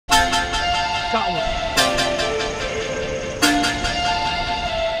Got one.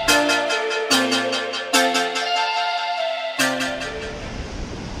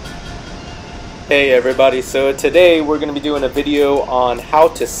 Hey everybody, so today we're going to be doing a video on how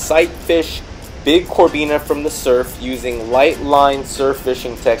to sight fish big Corbina from the surf using light line surf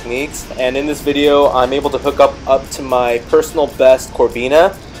fishing techniques. And in this video I'm able to hook up to my personal best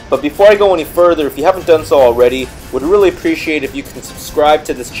Corbina. But before I go any further, if you haven't done so already, would really appreciate if you can subscribe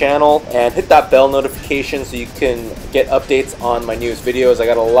to this channel and hit that bell notification so you can get updates on my newest videos. I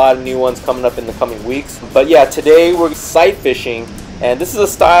got a lot of new ones coming up in the coming weeks. But yeah, today we're sight fishing. And this is a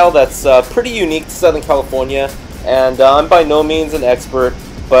style that's pretty unique to Southern California, and I'm by no means an expert,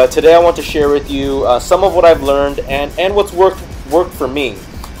 but today I want to share with you some of what I've learned and what's worked for me.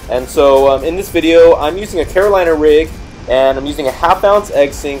 And so in this video I'm using a Carolina rig, and I'm using a 1/2 ounce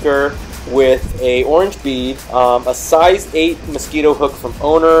egg sinker with a orange bead, a size 8 mosquito hook from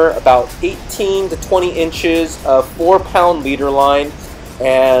Owner, about 18 to 20 inches of 4-pound leader line,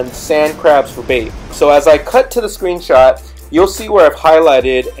 and sand crabs for bait. So as I cut to the screenshot, you'll see where I've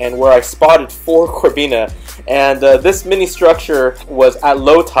highlighted and where I spotted 4 Corbina, and this mini structure was at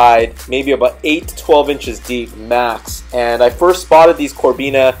low tide, maybe about 8 to 12 inches deep max. And I first spotted these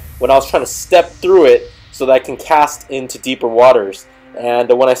Corbina when I was trying to step through it so that I can cast into deeper waters.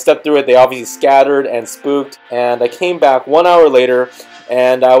 And when I stepped through it, they obviously scattered and spooked, and I came back 1 hour later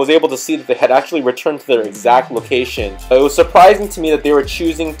and I was able to see that they had actually returned to their exact location. It was surprising to me that they were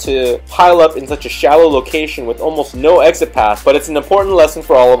choosing to pile up in such a shallow location with almost no exit path, but it's an important lesson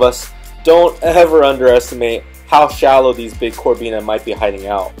for all of us. Don't ever underestimate how shallow these big Corbina might be hiding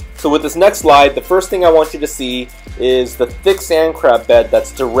out. So with this next slide, the first thing I want you to see is the thick sand crab bed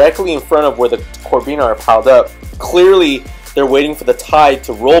that's directly in front of where the Corbina are piled up. Clearly, they're waiting for the tide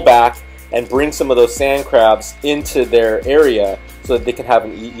to roll back and bring some of those sand crabs into their area so that they can have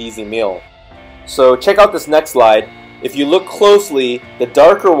an easy meal. So check out this next slide. If you look closely, the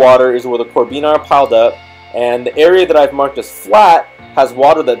darker water is where the Corbina are piled up, and the area that I've marked as flat has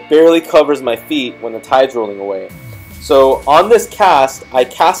water that barely covers my feet when the tide's rolling away. So on this cast, I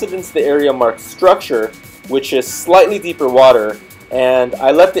casted into the area marked structure, which is slightly deeper water, and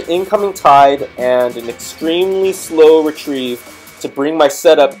I let the incoming tide and an extremely slow retrieve to bring my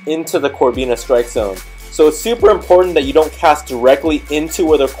setup into the Corbina strike zone. So it's super important that you don't cast directly into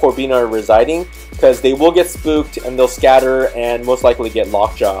where the Corbina are residing, because they will get spooked and they'll scatter and most likely get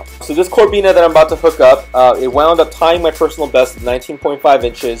lockjaw. So this Corbina that I'm about to hook up, it wound up tying my personal best at 19.5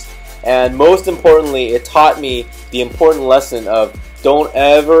 inches, and most importantly, it taught me the important lesson of don't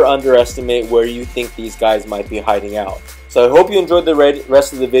ever underestimate where you think these guys might be hiding out. So I hope you enjoyed the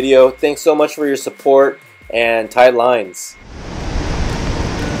rest of the video. Thanks so much for your support, and tight lines.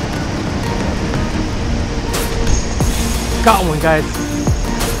 Got one, guys.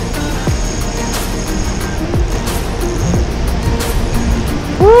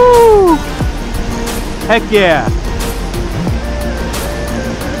 Woo! Heck yeah!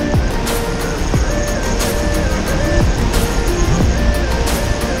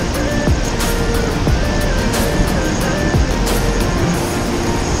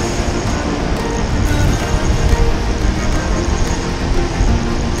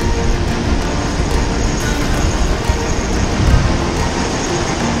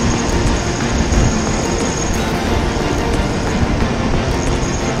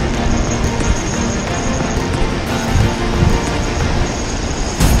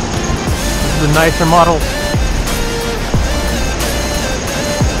 The nicer model.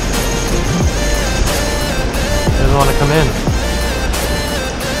 Doesn't want to come in.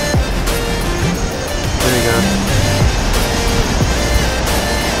 There you go.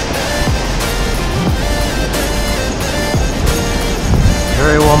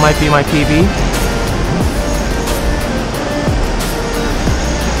 Very well might be my PB.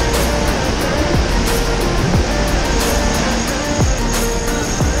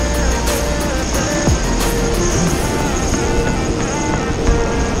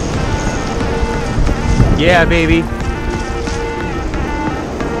 Yeah, baby.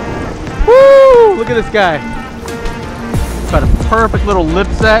 Woo! Look at this guy. Got a perfect little lip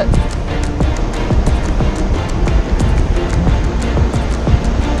set.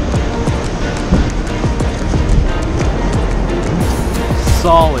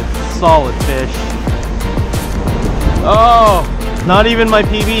 Solid fish. Oh, not even my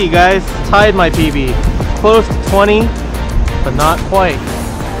PB, guys. Tied my PB. Close to 20, but not quite.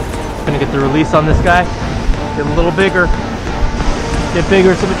 Gonna get the release on this guy. Get a little bigger. Get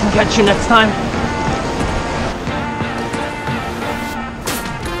bigger so we can catch you next time.